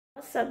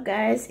What's up,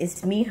 guys?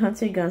 It's me,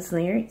 Hunter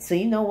Gunslinger. So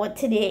you know what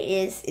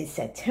today is? It's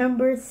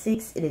September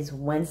 6th. It is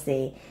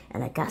Wednesday,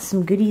 and I got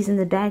some goodies in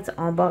the bag to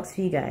unbox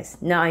for you guys.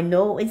 Now, I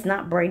know it's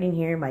not bright in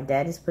here. My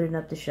dad is putting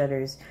up the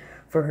shutters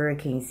for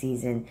hurricane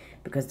season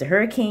because the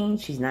hurricane,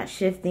 she's not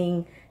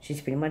shifting.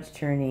 She's pretty much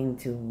turning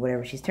to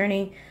whatever she's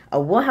turning. I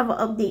will have an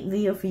update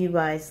video for you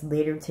guys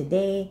later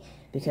today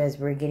because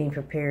we're getting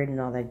prepared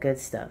and all that good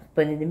stuff.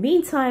 But in the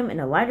meantime, in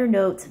a lighter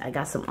note, I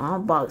got some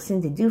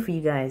unboxing to do for you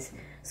guys,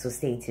 so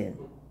stay tuned.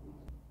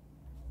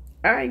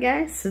 Alright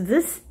guys, so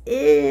this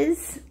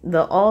is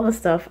all the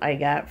stuff I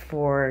got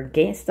for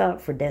Gamestop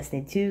for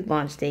Destiny 2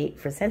 launch date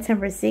for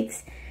September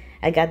 6th.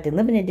 I got the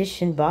limited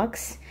edition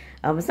box.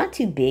 It's not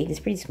too big, it's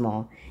pretty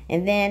small.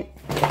 And then,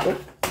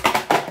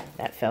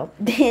 that fell.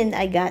 Then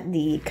I got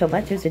the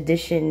collector's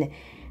edition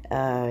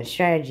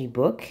strategy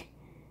book.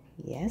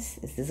 Yes,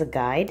 this is a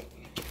guide.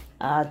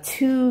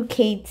 2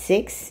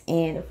 K6,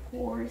 and of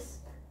course,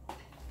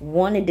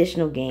 one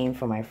additional game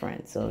for my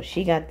friend. So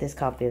she got this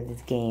copy of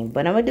this game,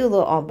 but I'm gonna do a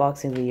little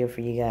unboxing video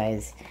for you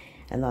guys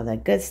and all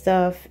that good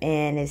stuff.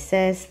 And it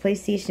says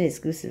PlayStation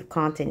exclusive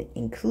content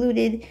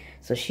included,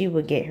 so she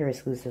would get her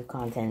exclusive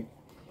content.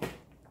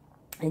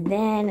 And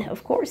then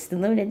of course the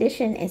limited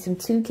edition and some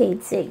 2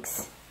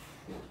 K6.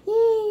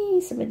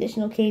 Yay, some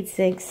additional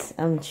K6.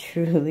 I'm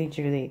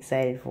truly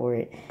excited for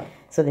it.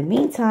 So in the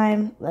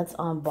meantime, let's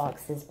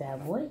unbox this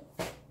bad boy.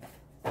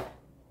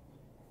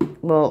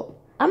 Well,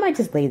 I might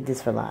just leave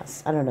this for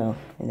last. I don't know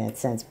in that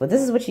sense. But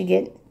this is what you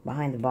get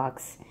behind the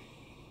box.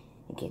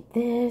 You get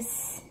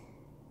this.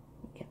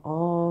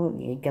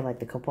 You get like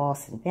the Cabal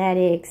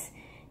cinematics.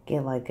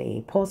 Get like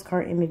a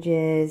postcard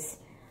images.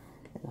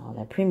 And all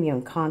that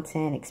premium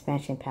content,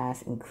 expansion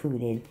pass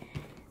included.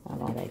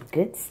 And all that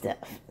good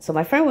stuff. So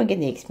my friend would get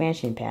the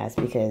expansion pass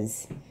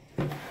because,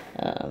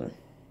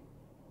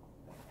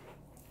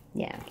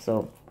 yeah,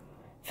 so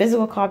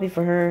physical copy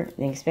for her,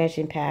 an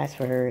expansion pass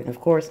for her, and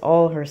of course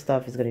all her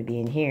stuff is going to be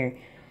in here.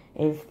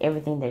 Is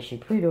everything that she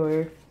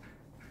pre-ordered,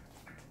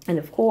 and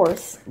of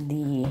course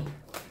the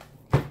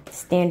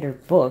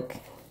standard book.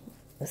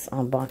 Let's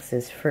unbox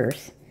this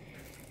first.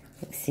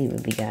 Let's see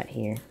what we got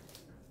here.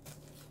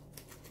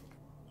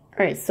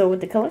 Alright, so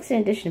with the collection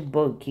edition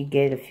book, you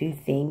get a few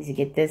things. You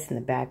get this in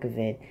the back of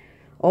it.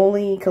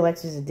 Only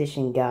collector's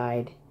edition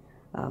guide,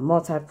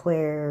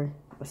 multiplayer.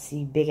 Let's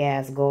see, big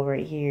ass goal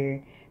right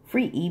here.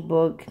 Free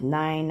ebook,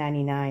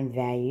 $9.99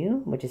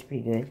 value, which is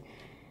pretty good.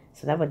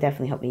 So that would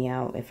definitely help me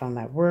out if I'm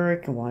at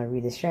work and want to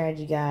read the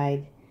strategy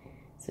guide.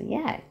 So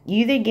yeah,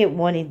 you either get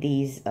one of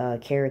these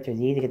characters.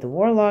 You either get the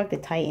Warlock, the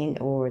Titan,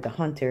 or the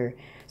Hunter.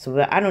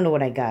 So I don't know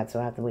what I got, so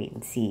I have to wait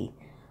and see.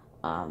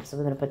 So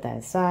we're going to put that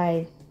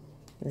aside.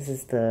 This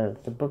is the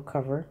book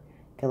cover,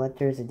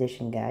 collector's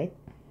edition guide.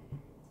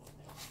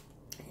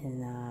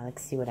 And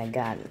let's see what I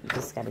got.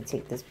 Just got to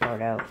take this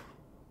part out.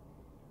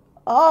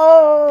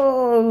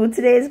 Oh,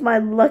 today is my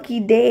lucky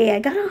day. I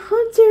got a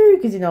hunter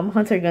because, you know, I'm a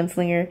hunter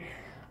gunslinger.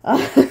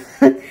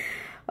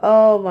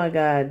 Oh my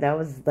god, that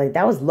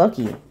was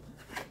lucky.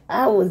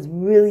 I was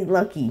really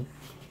lucky.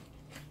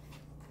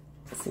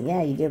 So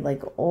yeah, you get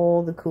like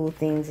all the cool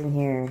things in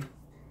here.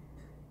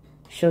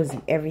 Shows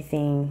you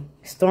everything.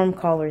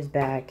 Stormcaller's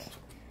back.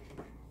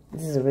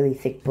 This is a really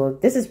thick book.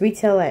 This is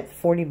retail at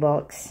 40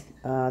 bucks.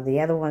 The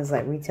other one's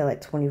like retail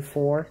at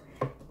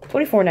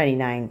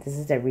 $24.99. This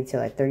is at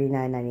retail at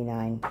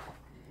 $39.99.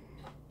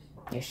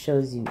 It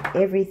shows you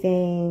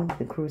everything.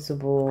 The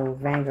Crucible,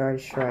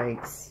 Vanguard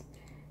Strikes,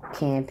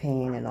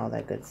 campaign, and all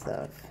that good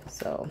stuff.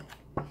 So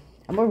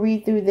I'm going to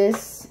read through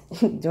this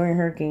during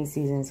hurricane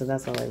season, so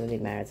that's all that really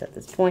matters at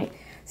this point.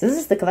 So this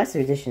is the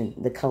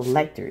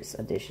collector's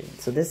edition.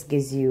 So this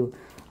gives you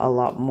a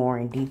lot more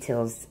in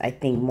details, I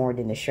think, more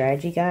than the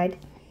strategy guide.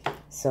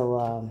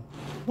 So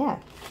yeah.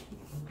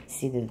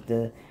 See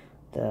the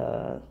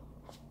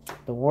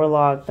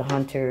Warlock, the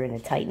Hunter, and the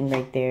Titan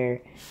right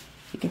there.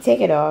 You can take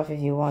it off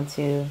if you want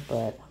to,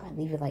 but I'm going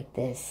to leave it like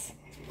this.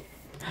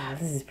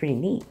 This is pretty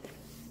neat.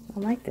 I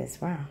like this.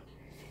 Wow.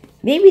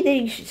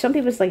 Maybe some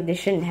people like they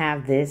shouldn't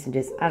have this and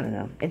just, I don't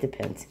know. It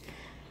depends.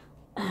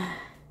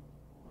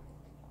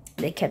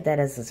 They kept that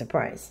as a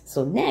surprise.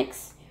 So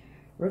next,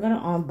 we're going to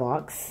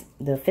unbox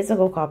the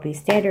physical copy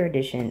standard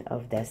edition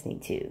of Destiny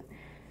 2.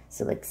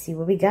 So let's see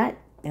what we got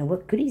and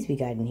what goodies we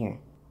got in here.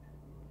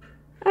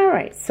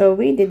 Alright, so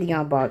we did the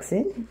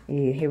unboxing.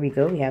 Here we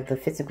go. We have the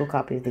physical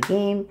copy of the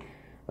game.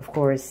 Of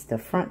course, the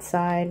front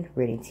side,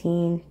 rated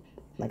teen.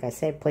 Like I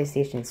said,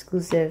 PlayStation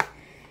exclusive.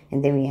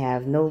 And then we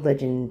have New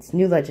Legends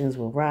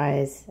Will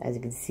Rise. As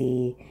you can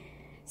see,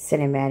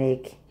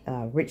 cinematic,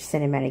 rich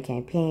cinematic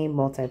campaign,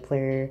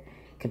 multiplayer,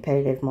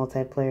 competitive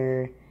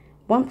multiplayer,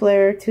 1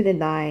 player, 2 to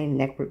 9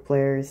 network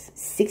players,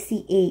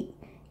 68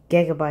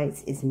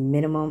 gigabytes is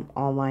minimum.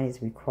 Online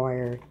is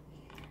required.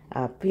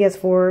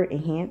 PS4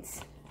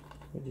 enhanced.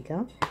 There we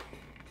go.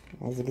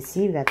 As you can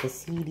see, we got the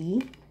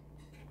CD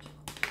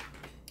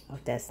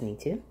of Destiny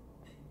 2.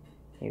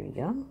 Here we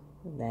go.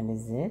 That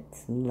is it.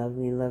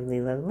 Lovely,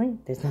 lovely, lovely.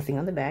 There's nothing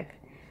on the back.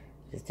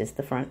 It's just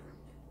the front.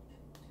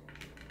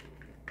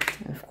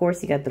 Of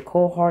course, you got the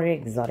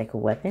cold-hearted exotic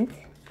weapon.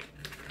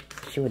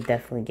 She would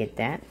definitely get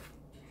that.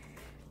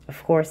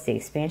 Of course, the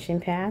expansion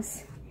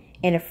pass.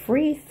 And a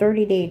free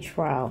 30-day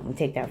trial. Let me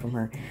take that from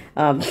her.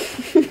 A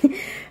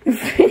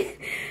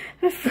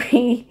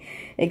free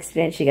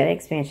expansion. She got an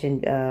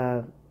expansion.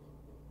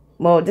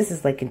 Well, this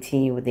is like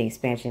continue with the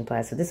expansion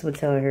pass. So this would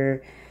tell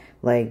her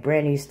like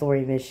brand new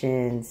story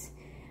missions.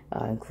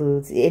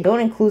 It don't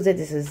include that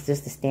this is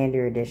just the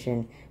standard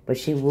edition, but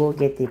she will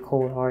get the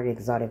cold-hearted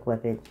exotic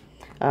weapon.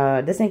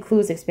 This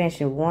includes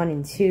expansion 1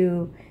 and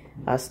 2,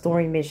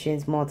 story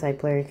missions,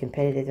 multiplayer,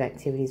 competitive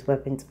activities,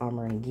 weapons,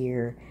 armor, and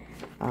gear.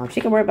 She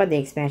can worry about the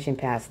expansion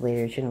pass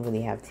later. She don't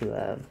really have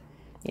to,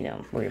 you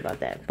know, worry about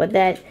that. But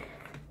that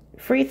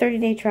free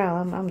 30-day trial,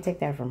 I'm gonna take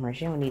that from her.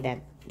 She don't need that.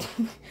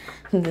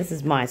 This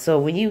is mine. So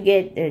when you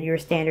get your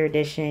standard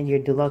edition, your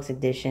deluxe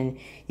edition,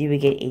 you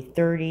would get a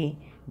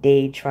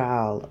 30-day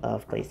trial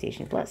of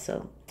PlayStation Plus.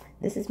 So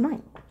this is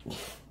mine.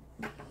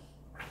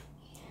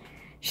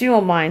 She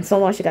won't mind so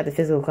long she got the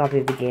physical copy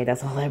of the game.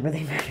 That's all that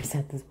really matters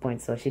at this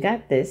point. So she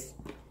got this.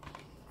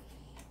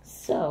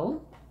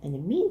 So in the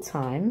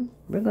meantime,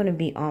 we're going to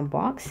be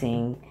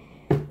unboxing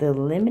the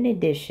limited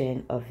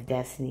edition of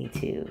Destiny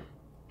 2.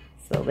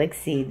 So let's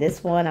see.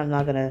 This one I'm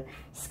not going to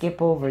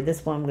skip over.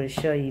 This one I'm going to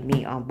show you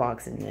me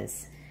unboxing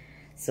this.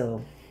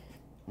 So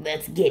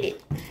let's get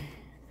it.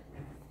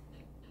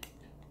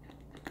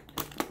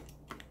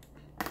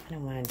 I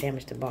don't want to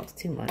damage the box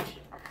too much.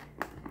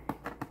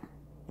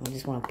 I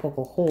just want to poke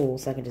a hole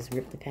so I can just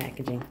rip the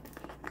packaging.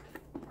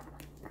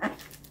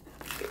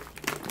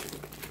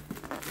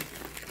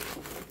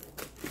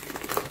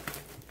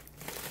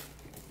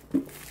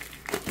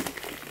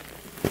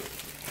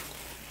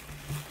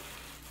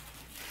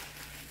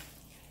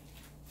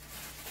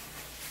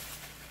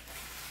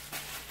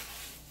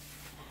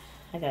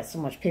 I got so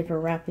much paper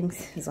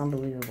wrappings. It's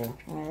unbelievable.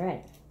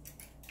 Alright.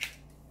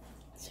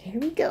 So here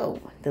we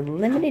go. The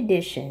limited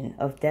edition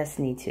of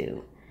Destiny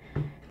 2.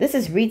 This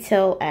is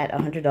retail at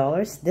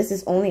 $100. This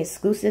is only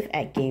exclusive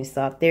at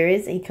Gamestop. There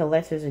is a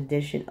collector's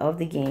edition of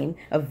the game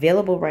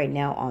available right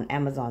now on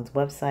Amazon's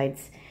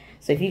websites.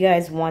 So if you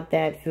guys want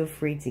that, feel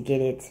free to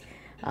get it.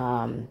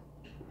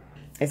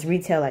 It's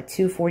retail at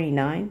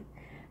 $249.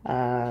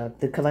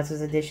 The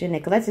collector's edition. The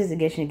collector's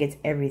edition gets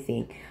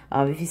everything.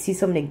 If you see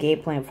some of the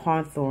gameplay of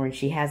Hawthorne,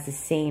 she has the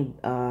same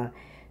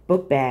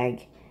book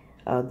bag,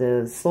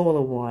 the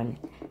solo one.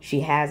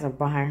 She has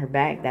behind her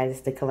back. That is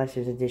the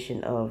collector's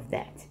edition of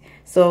that.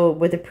 So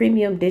with the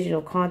premium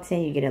digital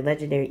content, you get a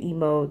legendary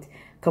emote,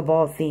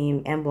 Cabal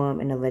theme, emblem,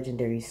 and a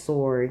legendary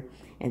sword.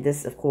 And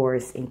this, of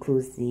course,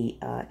 includes the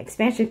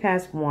expansion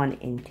pass 1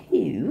 and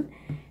 2.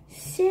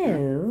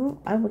 So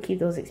I will keep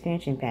those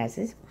expansion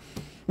passes.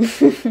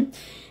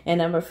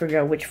 And I'm going to figure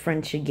out which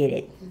friend should get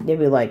it. They'll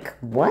be like,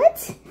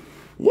 what?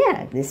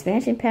 Yeah, the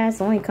expansion pass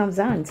only comes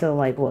out until,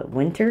 like, what,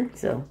 winter?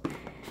 So,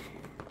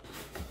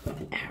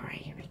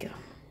 alright, here we go.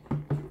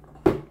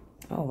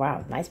 Oh,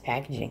 wow, nice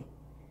packaging.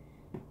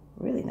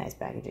 Really nice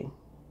packaging.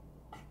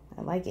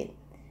 I like it.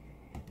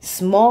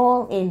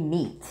 Small and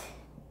neat.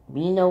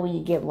 You know when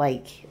you get,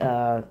 like,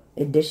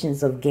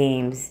 editions of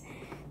games,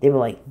 they were,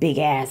 like,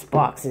 big-ass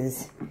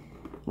boxes.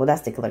 Well,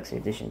 that's the collector's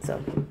edition,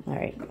 so,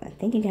 alright. I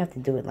think you have to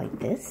do it like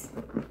this.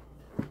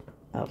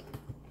 Oh.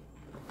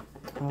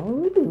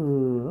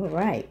 Oh,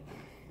 alright.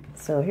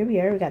 So, here we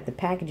are. We got the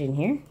packaging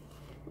here.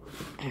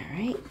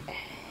 Alright.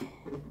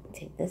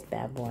 Take this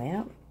bad boy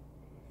out.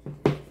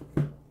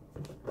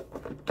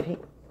 Okay.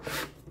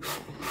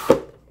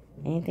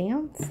 Anything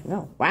else?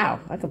 No.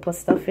 Wow, I can put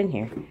stuff in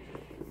here.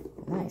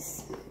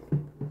 Nice.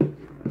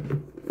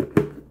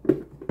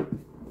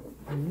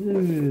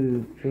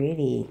 Ooh,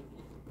 pretty.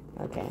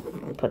 Okay,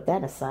 I'll put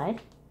that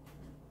aside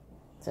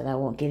so that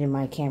won't get in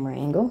my camera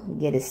angle.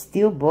 Get a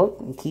steel book.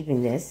 I'm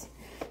keeping this.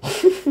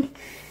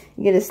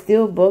 Get a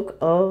steel book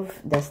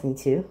of Destiny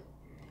 2.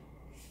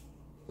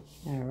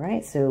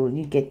 Alright, so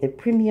you get the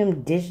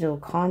premium digital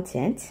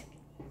content.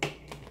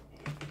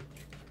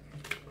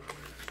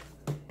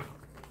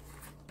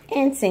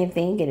 And same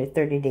thing, get a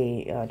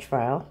 30-day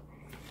trial.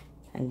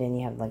 And then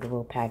you have like a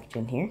little package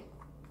in here.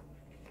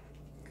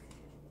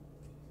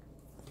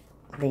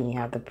 Then you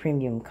have the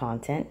premium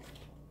content.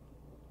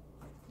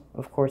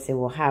 Of course, it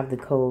will have the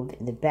code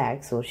in the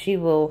back. So she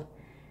will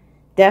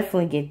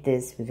definitely get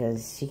this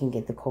because she can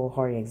get the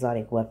cold-hearted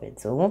exotic weapon.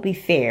 So it won't be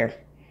fair.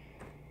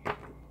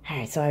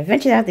 Alright, so I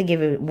eventually have to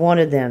give one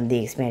of them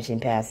the expansion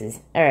passes.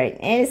 Alright,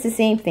 and it's the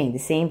same thing. The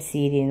same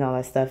CD and all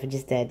that stuff. It's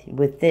just that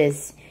with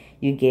this,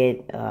 you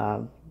get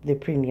the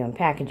premium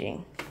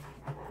packaging.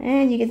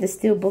 And you get the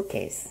steel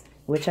bookcase,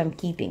 which I'm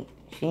keeping.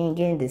 She ain't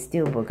getting the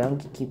steel book. I'm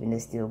keeping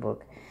the steel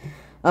book.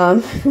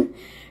 So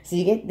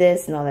you get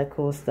this and all that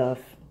cool stuff.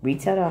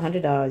 Retail at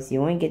 $100.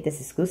 You only get this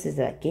exclusive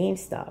at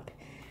GameStop.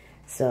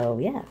 So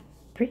yeah,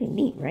 pretty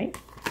neat, right?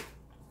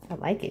 I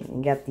like it.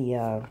 You got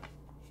the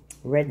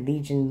Red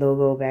Legion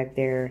logo back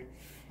there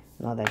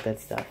and all that good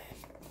stuff.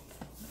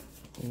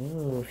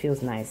 Ooh,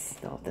 feels nice.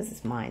 Oh, this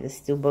is mine. This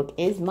steelbook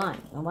is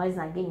mine. Nobody's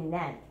not getting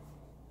that.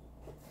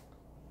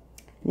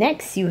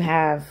 Next, you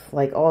have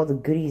like all the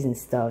goodies and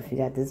stuff. You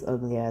got this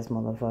ugly ass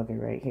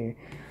motherfucker right here.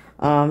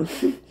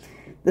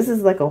 This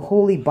is like a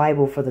holy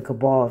Bible for the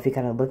Cabal if you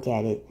kind of look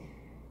at it.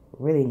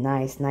 Really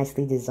nice,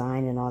 nicely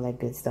designed and all that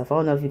good stuff. I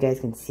don't know if you guys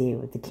can see it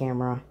with the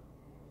camera.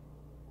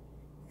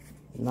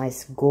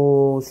 Nice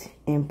gold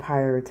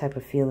empire type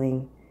of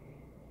feeling.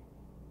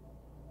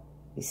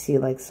 You see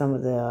like some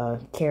of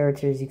the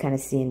characters you kind of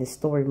see in the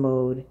story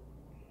mode,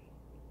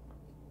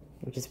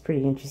 which is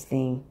pretty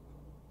interesting.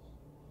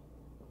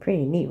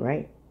 Pretty neat,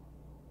 right?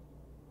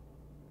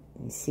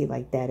 You see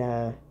like that,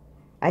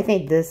 I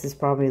think this is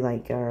probably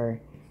like our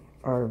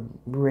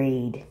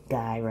raid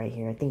guy right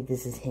here. I think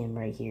this is him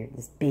right here.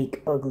 This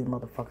big, ugly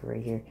motherfucker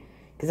right here.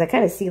 Because I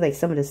kind of see like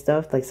some of the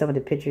stuff, like some of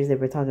the pictures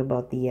that we're talking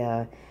about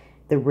the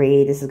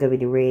raid. This is going to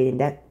be the raid. And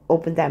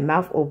that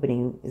mouth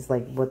opening is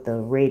like what the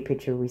raid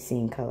picture we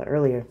seen color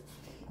earlier.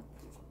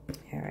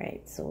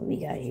 Alright, so what we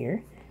got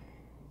here?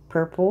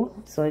 Purple.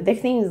 So the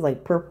thing is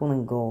like purple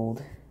and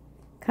gold.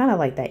 Kind of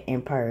like that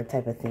empire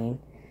type of theme.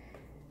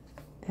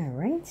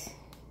 Alright.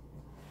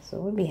 So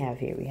what do we have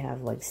here? We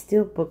have like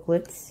steel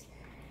booklets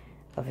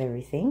of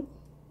everything.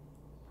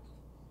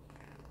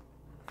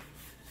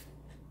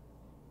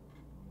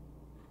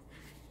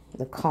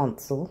 The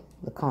consulate.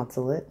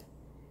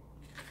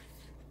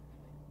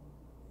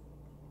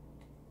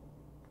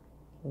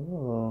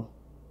 Ooh.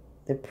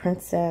 The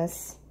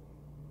princess.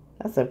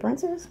 That's a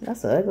princess?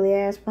 That's an ugly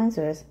ass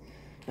princess.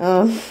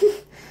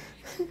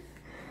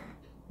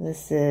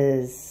 This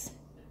is,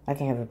 I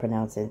can't even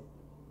pronounce it.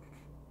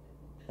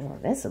 Oh,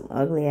 that's some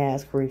ugly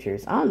ass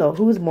creatures. I don't know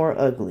who's more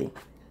ugly.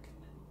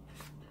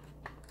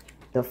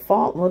 The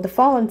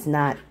Fallen's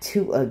not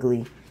too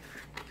ugly.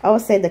 I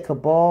would say the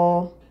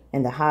Cabal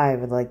and the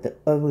Hive are like the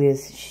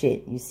ugliest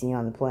shit you see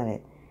on the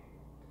planet.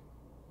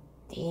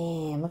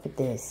 Damn, look at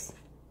this.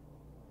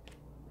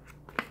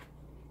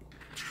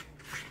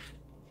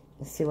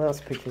 Let's see what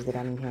else pictures that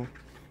I'm in here.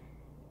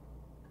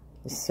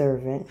 The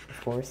Servant,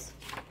 of course.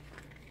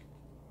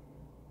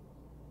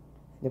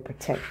 The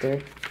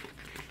Protector.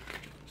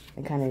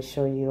 And kind of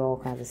show you all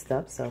kinds of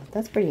stuff. So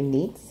that's pretty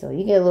neat. So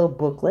you get a little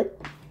booklet.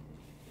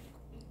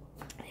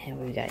 And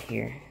what we got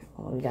here?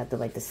 Well, we got the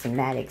like the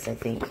schematics, I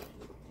think.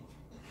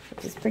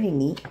 Which is pretty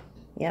neat.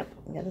 Yep,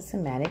 we got the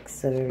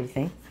schematics of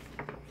everything.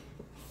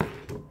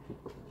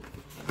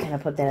 Kind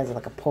of put that as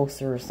like a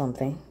poster or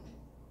something.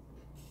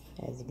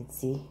 As you can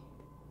see.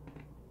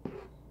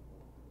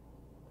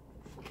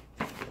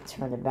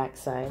 Turn the back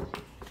side.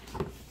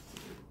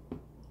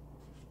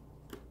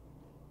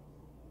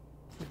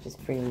 Which is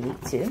pretty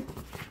neat too.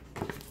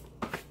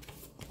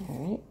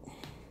 Alright.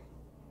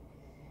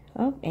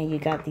 Oh, and you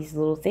got these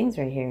little things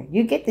right here.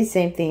 You get the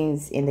same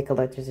things in the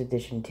collector's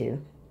edition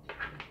too.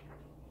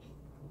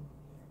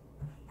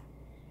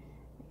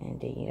 And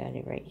then you got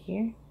it right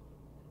here.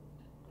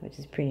 Which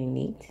is pretty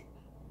neat.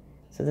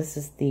 So this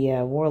is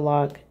the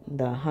Warlock,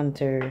 the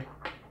Hunter,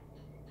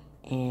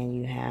 and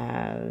you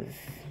have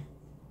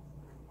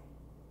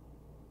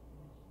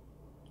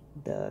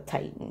the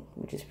Titan,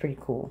 which is pretty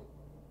cool.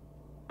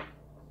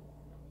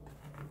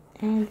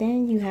 And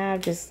then you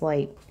have just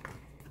like,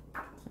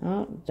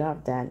 oh,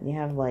 drop that. You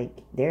have like,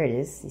 there it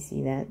is. You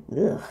see that?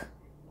 Ugh.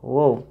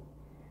 Whoa.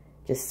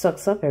 Just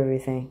sucks up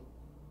everything.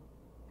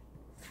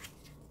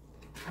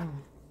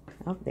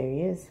 Oh, there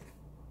he is.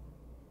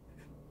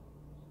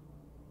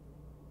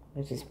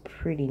 Which is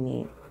pretty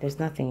neat. There's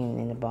nothing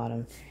in the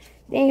bottom.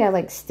 Then you got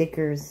like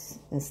stickers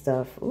and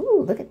stuff.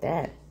 Ooh, look at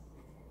that.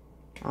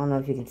 I don't know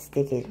if you can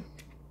stick it.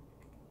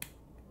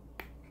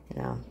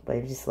 No, but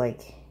it's just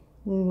like,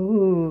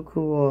 ooh,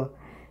 cool.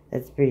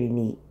 That's pretty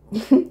neat.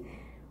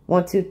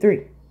 1, 2,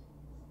 3.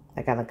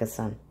 I got like a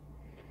sun.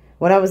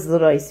 When I was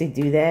little, I used to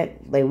do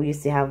that. Like we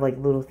used to have like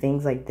little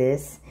things like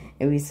this,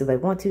 and we used to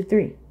like 1, 2,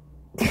 3.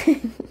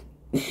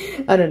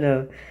 I don't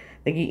know.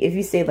 Like if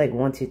you say like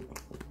 1, 2,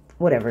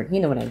 whatever,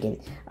 you know what I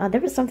get. There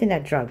was something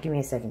that dropped. Give me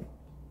a second.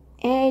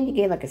 And you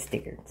get like a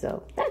sticker.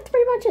 So that's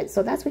pretty much it.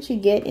 So that's what you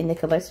get in the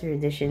collector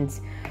editions,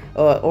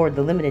 or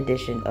the limited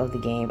edition of the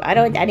game. I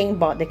didn't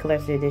bought the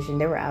collector edition.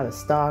 They were out of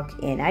stock,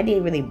 and I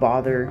didn't really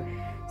bother.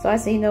 So I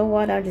say, you know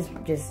what? I'll just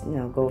you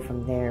know, go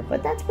from there.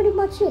 But that's pretty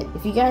much it.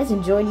 If you guys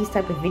enjoy these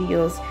type of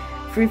videos,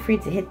 feel free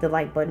to hit the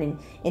like button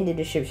in the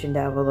description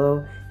down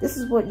below. This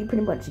is what you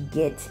pretty much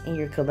get in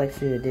your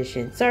collector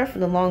edition. Sorry for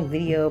the long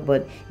video,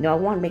 but you know, I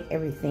want to make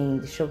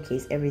everything to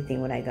showcase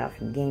everything what I got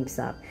from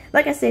Gamestop.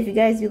 Like I said, if you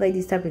guys do like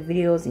these type of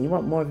videos and you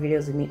want more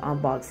videos of me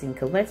unboxing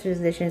collector's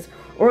editions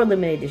or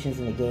limited editions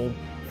in the game,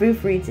 feel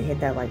free to hit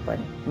that like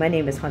button. My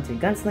name is Hunter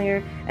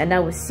Gunslinger, and I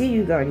will see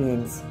you,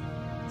 Guardians,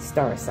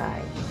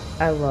 Starside.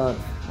 I love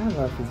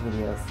these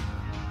videos.